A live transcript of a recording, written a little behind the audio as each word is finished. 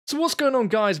So what's going on,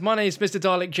 guys? My name is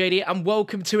MrDalekJD and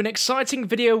welcome to an exciting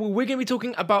video where we're going to be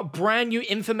talking about brand new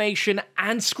information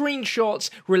and screenshots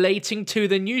relating to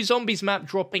the new Zombies map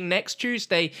dropping next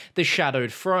Tuesday, the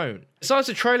Shadowed Throne. Besides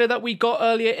the trailer that we got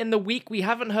earlier in the week, we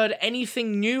haven't heard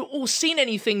anything new or seen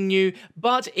anything new,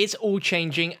 but it's all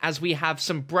changing as we have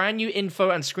some brand new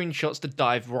info and screenshots to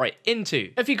dive right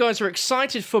into. If you guys are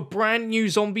excited for brand new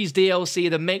Zombies DLC,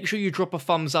 then make sure you drop a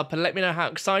thumbs up and let me know how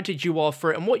excited you are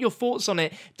for it and what your thoughts on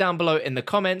it down below in the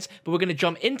comments. But we're going to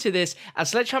jump into this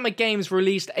as Sledgehammer Games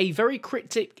released a very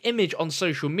cryptic image on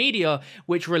social media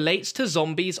which relates to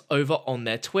zombies over on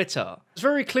their Twitter. It's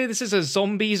very clear this is a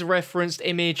zombies referenced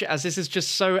image, as this is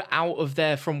just so out of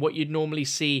there from what you'd normally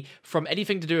see from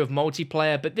anything to do with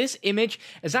multiplayer, but this image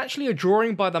is actually a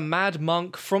drawing by the Mad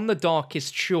Monk from the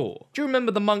Darkest Shore. Do you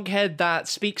remember the monk head that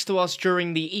speaks to us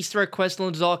during the Easter egg quest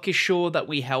on the Darkest Shore that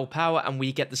we help out and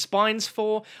we get the spines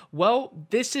for? Well,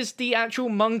 this is the actual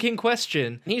monk in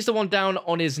question. He's the one down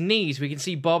on his knees. We can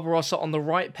see Barbarossa on the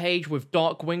right page with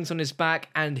dark wings on his back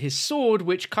and his sword,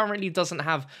 which currently doesn't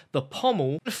have the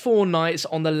pommel. 4 knights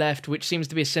on the left, which seems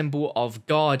to be a symbol of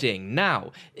guarding.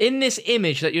 Now, in this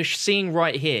image that you're seeing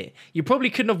right here, you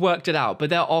probably couldn't have worked it out, but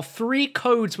there are 3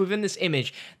 codes within this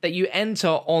image that you enter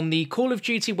on the Call of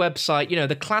Duty website, you know,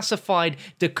 the classified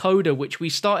decoder, which we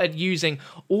started using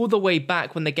all the way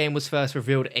back when the game was first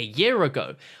revealed a year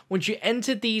ago. Once you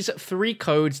enter these 3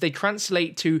 codes, they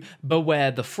translate to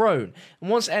Beware the Throne. And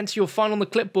once entered, you'll find on the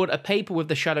clipboard a paper with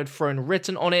the Shadowed Throne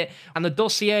written on it, and the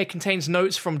dossier contains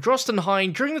notes from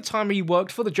Drostan during the time he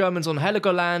worked for the Germans on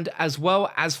Heligoland, as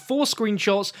well as 4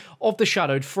 screenshots of the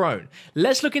Shadowed Throne.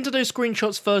 Let's look into those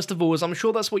screenshots first of all, as I'm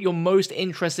sure that's what you're most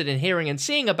interested in hearing and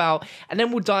seeing about, and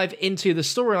then we'll dive into the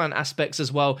storyline aspects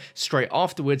as well straight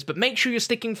afterwards. But make sure you're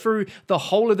sticking through the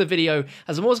whole of the video,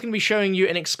 as I'm also going to be showing you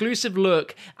an exclusive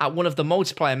look at one of the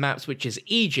multiplayer maps, which is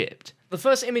Egypt. The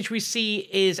first image we see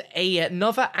is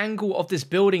another angle of this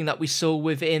building that we saw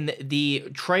within the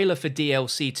trailer for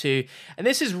DLC 2. And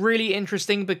this is really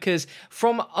interesting because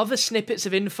from other snippets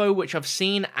of info which I've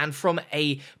seen and from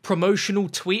a promotional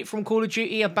tweet from Call of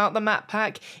Duty about the map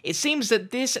pack, it seems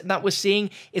that this that we're seeing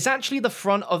is actually the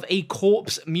front of a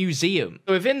corpse museum.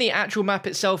 So within the actual map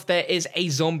itself, there is a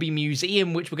zombie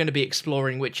museum which we're going to be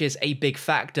exploring, which is a big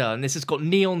factor. And this has got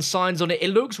neon signs on it. It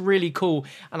looks really cool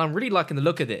and I'm really liking the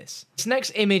look of this. This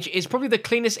next image is probably the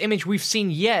cleanest image we've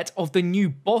seen yet of the new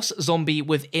boss zombie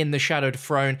within the Shadowed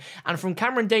Throne, and from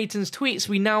Cameron Dayton's tweets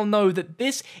we now know that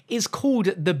this is called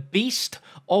the Beast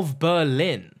of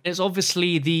Berlin. It's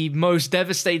obviously the most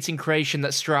devastating creation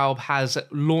that Straub has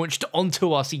launched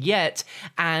onto us yet,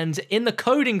 and in the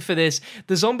coding for this,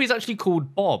 the zombie is actually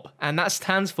called Bob, and that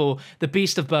stands for the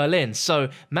Beast of Berlin. So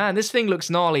man, this thing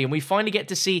looks gnarly, and we finally get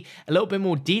to see a little bit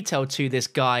more detail to this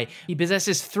guy. He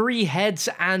possesses 3 heads,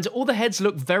 and all the heads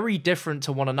look very different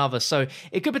to one another, so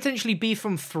it could potentially be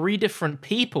from 3 different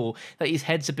people that his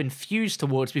heads have been fused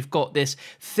towards. We've got this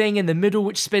thing in the middle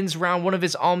which spins around. One of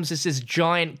his arms is this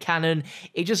giant cannon.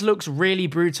 It just looks really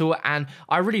brutal, and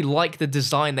I really like the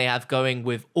design they have going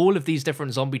with all of these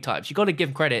different zombie types. You got to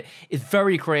give credit. It's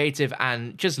very creative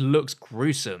and just looks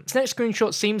gruesome. This next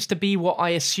screenshot seems to be what I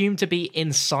assume to be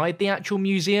inside the actual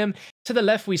museum. To the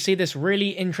left, we see this really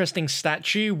interesting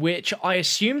statue, which I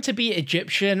assume to be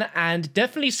Egyptian, and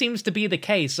definitely seems to be the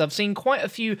case. I've seen quite a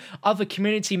few other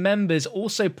community members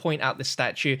also point out this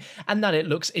statue, and that it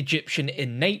looks Egyptian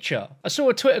in nature. I saw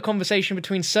a Twitter conversation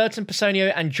between Certain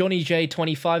Personio and Johnny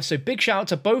J25, so big shout out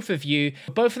to both of you.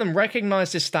 Both of them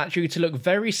recognize this statue to look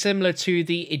very similar to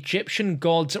the Egyptian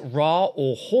gods Ra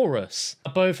or Horus.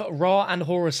 Both Ra and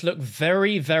Horus look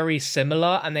very, very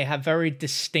similar, and they have very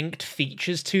distinct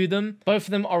features to them. Both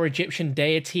of them are Egyptian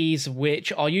deities,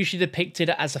 which are usually depicted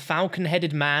as a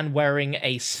falcon-headed man wearing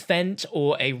a sphent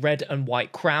or a red and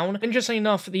white crown. Interestingly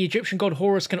enough, the Egyptian god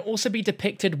Horus can also be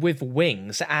depicted with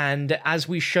wings, and as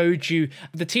we showed you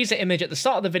the teaser image at the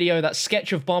start of the video, that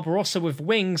sketch of Barbarossa with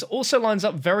wings also lines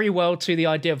up very well to the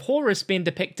idea of Horus being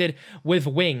depicted with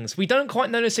wings. We don't quite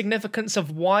know the significance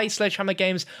of why Sledgehammer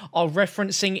Games are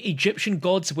referencing Egyptian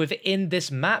gods within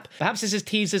this map. Perhaps this is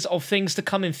teasers of things to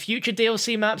come in future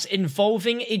DLC maps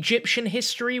involving Egyptian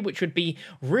history, which would be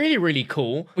really, really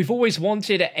cool. We've always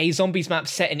wanted a zombies map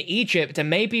set in Egypt, and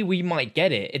maybe we might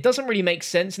get it. It doesn't really make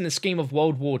sense in the scheme of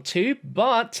World War II,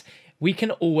 but we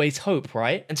can always hope,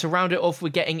 right? And to round it off, we're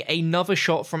getting another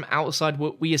shot from outside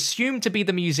what we assume to be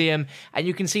the museum, and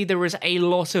you can see there is a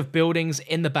lot of buildings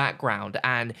in the background,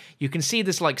 and you can see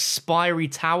this like spiry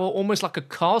tower, almost like a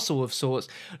castle of sorts.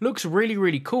 Looks really,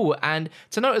 really cool. And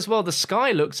to note as well, the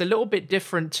sky looks a little bit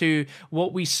different to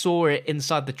what we saw it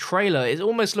inside the trailer. It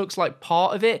almost looks like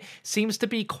part of it seems to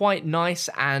be quite nice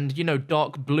and, you know,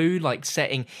 dark blue, like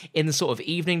setting in the sort of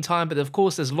evening time, but of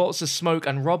course there's lots of smoke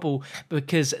and rubble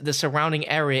because the surrounding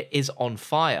area is on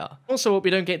fire. Also, what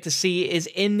we don't get to see is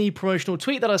in the promotional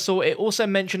tweet that I saw, it also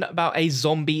mentioned about a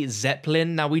zombie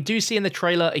zeppelin. Now, we do see in the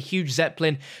trailer a huge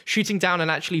zeppelin shooting down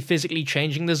and actually physically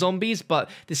changing the zombies, but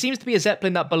there seems to be a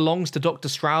zeppelin that belongs to Doktor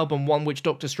Straub, and one which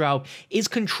Doktor Straub is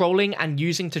controlling and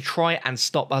using to try and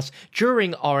stop us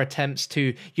during our attempts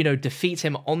to, you know, defeat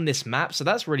him on this map, so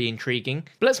that's really intriguing.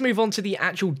 But let's move on to the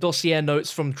actual dossier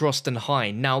notes from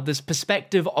Drostan. Now, this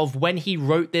perspective of when he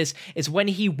wrote this is when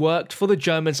he worked for the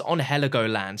Germans on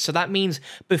Heligoland, so that means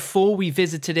before we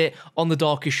visited it on the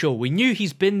Darkest Shore. We knew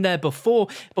he's been there before,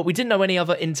 but we didn't know any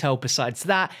other intel besides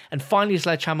that, and finally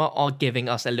Sledgehammer are giving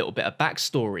us a little bit of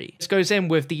backstory. This goes in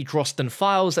with the Drostan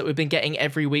files that we've been getting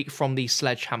every week from the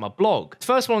Sledgehammer blog. The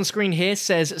first one on screen here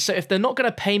says, so if they're not going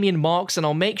to pay me in marks, then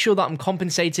I'll make sure that I'm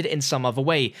compensated in some other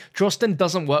way. Drostan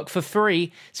doesn't work for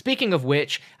free. Speaking of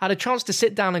which, I had a chance to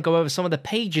sit down and go over some of the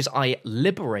pages I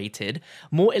liberated.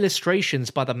 More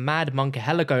illustrations by the mad monk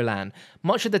Heligoland.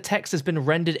 Much of the text has been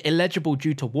rendered illegible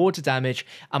due to water damage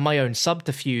and my own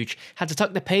subterfuge. Had to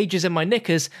tuck the pages in my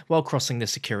knickers while crossing the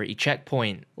security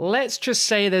checkpoint. Let's just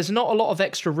say there's not a lot of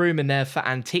extra room in there for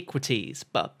antiquities,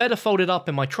 but better folded up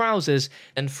in my trousers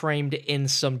than framed in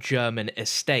some German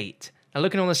estate. Now,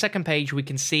 looking on the second page, we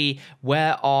can see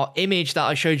where our image that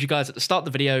I showed you guys at the start of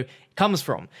the video comes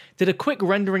from. Did a quick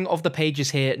rendering of the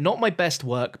pages here, not my best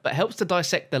work, but helps to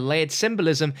dissect the layered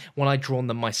symbolism when I drawn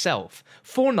them myself.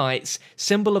 4 knights,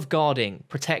 symbol of guarding,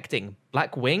 protecting,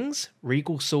 black wings,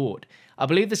 regal sword. I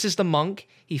believe this is the monk.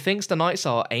 He thinks the knights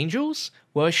are angels,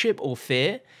 worship or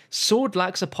fear. Sword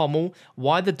lacks a pommel.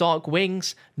 Why the dark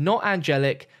wings? Not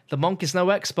angelic. The monk is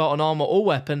no expert on armor or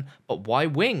weapon, but why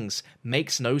wings?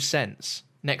 Makes no sense.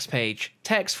 Next page.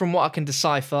 Text, from what I can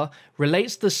decipher,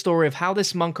 relates the story of how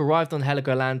this monk arrived on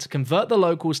Heligoland to convert the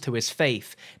locals to his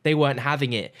faith. They weren't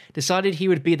having it. Decided he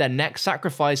would be their next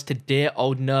sacrifice to dear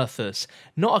old Nerthus.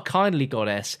 Not a kindly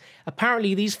goddess.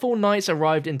 Apparently, these 4 knights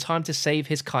arrived in time to save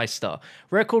his Keister.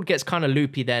 Record gets kinda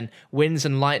loopy then. Winds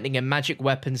and lightning and magic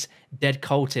weapons. Dead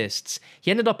cultists.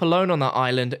 He ended up alone on that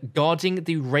island, guarding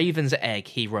the Raven's Egg,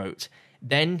 he wrote.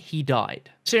 Then he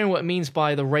died. Seeing what it means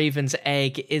by the Raven's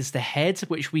Egg is the head,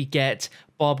 which we get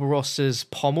Barbarossa's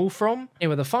pommel from.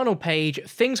 Anyway, the final page,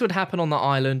 things would happen on the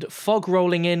island, fog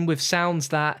rolling in with sounds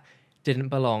that didn't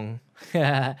belong.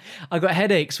 I got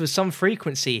headaches with some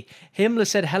frequency. Himmler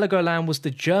said Heligoland was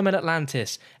the German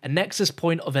Atlantis, a nexus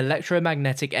point of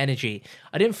electromagnetic energy.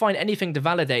 I didn't find anything to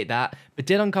validate that, but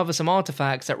did uncover some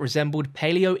artifacts that resembled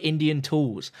Paleo-Indian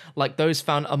tools, like those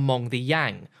found among the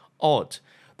Yang. Odd.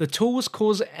 The tools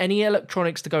cause any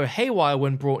electronics to go haywire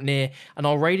when brought near, and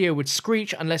our radio would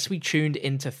screech unless we tuned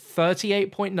into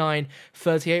 38.9,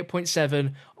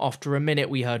 38.7. After a minute,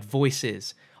 we heard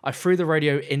voices. I threw the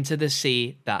radio into the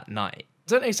sea that night.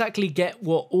 I don't exactly get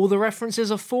what all the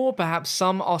references are for. Perhaps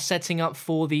some are setting up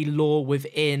for the lore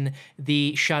within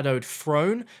the Shadowed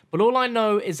Throne, but all I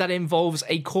know is that it involves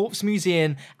a corpse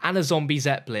museum and a zombie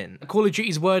zeppelin. Call of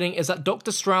Duty's wording is that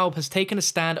Doktor Straub has taken a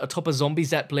stand atop a zombie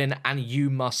zeppelin and you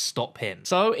must stop him.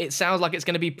 So it sounds like it's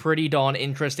going to be pretty darn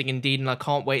interesting indeed, and I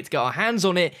can't wait to get our hands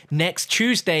on it next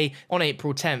Tuesday on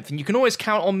April 10th. And you can always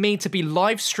count on me to be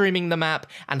live streaming the map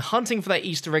and hunting for that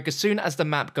Easter egg as soon as the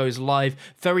map goes live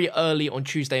very early on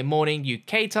Tuesday morning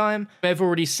UK time. I've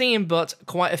already seen, but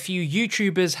quite a few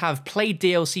YouTubers have played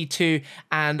DLC 2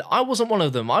 and I wasn't one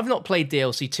of them. I've not played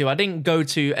DLC 2. I didn't go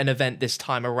to an event this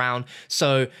time around,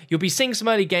 so you'll be seeing some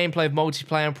early gameplay of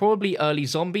multiplayer and probably early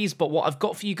zombies, but what I've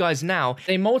got for you guys now,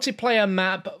 a multiplayer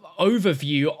map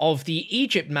overview of the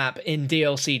Egypt map in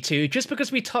DLC 2, just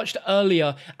because we touched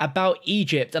earlier about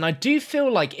Egypt, and I do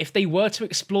feel like if they were to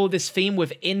explore this theme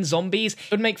within zombies,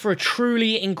 it would make for a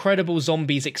truly incredible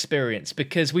zombies experience,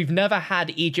 because we've never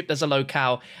had Egypt as a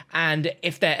locale, and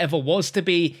if there ever was to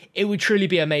be, it would truly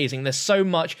be amazing. There's so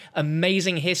much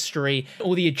amazing history,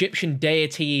 all the Egyptian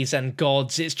deities and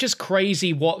gods. It's just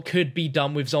crazy what could be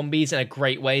done with zombies in a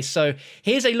great way. So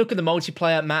here's a look at the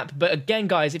multiplayer map, but again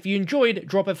guys, if you enjoyed,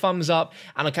 drop a thumbs up,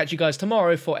 and I'll catch you guys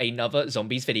tomorrow for another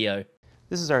zombies video.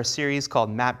 This is our series called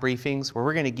Map Briefings, where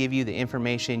we're going to give you the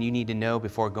information you need to know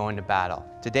before going to battle.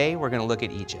 Today, we're going to look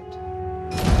at Egypt.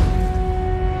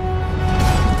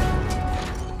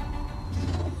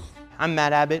 I'm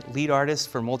Matt Abbott, lead artist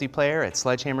for multiplayer at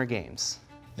Sledgehammer Games.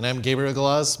 And I'm Gabriel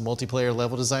Galaz, multiplayer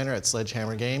level designer at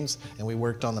Sledgehammer Games, and we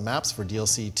worked on the maps for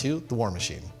DLC 2, The War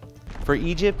Machine. For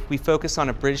Egypt, we focused on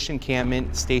a British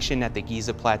encampment stationed at the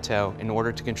Giza Plateau in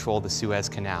order to control the Suez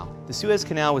Canal. The Suez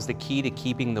Canal was the key to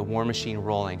keeping the war machine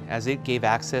rolling, as it gave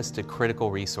access to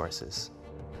critical resources.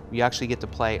 You actually get to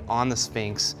play on the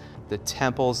Sphinx, the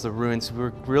temples, the ruins.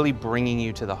 We're really bringing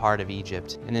you to the heart of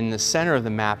Egypt. And in the center of the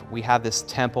map, we have this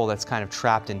temple that's kind of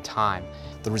trapped in time.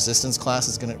 The resistance class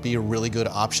is going to be a really good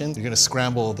option. You're going to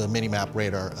scramble the mini-map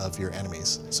radar of your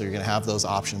enemies. So you're going to have those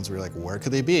options where you're like, where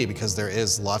could they be? Because there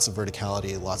is lots of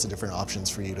verticality, lots of different options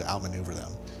for you to outmaneuver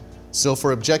them. So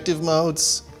for objective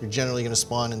modes, you're generally going to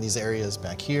spawn in these areas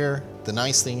back here. The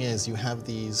nice thing is you have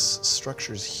these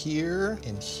structures here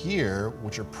and here,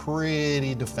 which are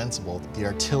pretty defensible. The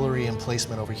artillery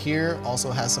emplacement over here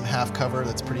also has some half cover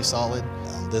that's pretty solid.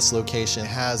 This location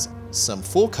has some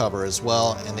full cover as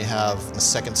well, and they have a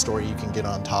second story you can get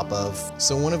on top of.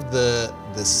 So one of the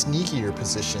sneakier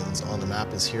positions on the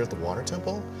map is here at the water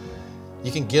temple.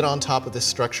 You can get on top of this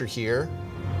structure here.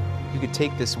 You could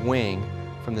take this wing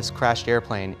from this crashed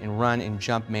airplane and run and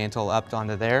jump mantle up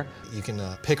onto there. You can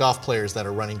pick off players that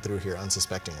are running through here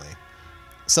unsuspectingly.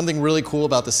 Something really cool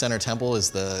about the center temple is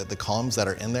the columns that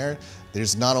are in there.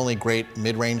 There's not only great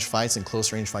mid-range fights and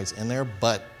close-range fights in there,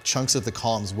 but chunks of the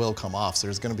columns will come off. So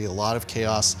there's going to be a lot of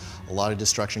chaos, a lot of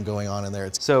destruction going on in there.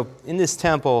 So in this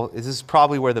temple, this is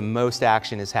probably where the most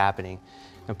action is happening.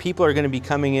 Now, people are going to be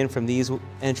coming in from these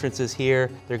entrances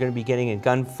here. They're going to be getting in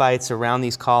gunfights around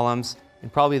these columns.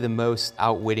 And probably the most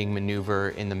outwitting maneuver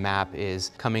in the map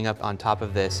is coming up on top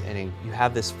of this, and you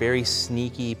have this very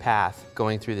sneaky path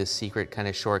going through this secret kind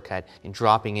of shortcut and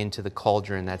dropping into the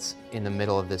cauldron that's in the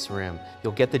middle of this room.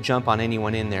 You'll get the jump on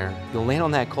anyone in there. You'll land on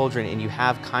that cauldron and you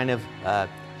have kind of an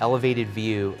elevated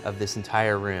view of this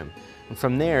entire room. And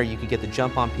from there, you could get the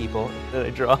jump on people. Did I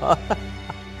draw?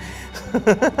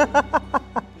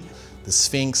 The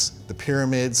Sphinx, the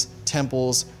pyramids,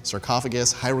 temples,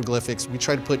 sarcophagus, hieroglyphics. We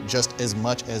try to put just as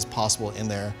much as possible in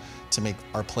there to make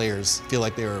our players feel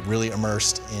like they were really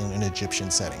immersed in an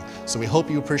Egyptian setting. So we hope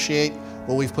you appreciate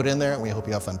what we've put in there, and we hope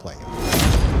you have fun playing it.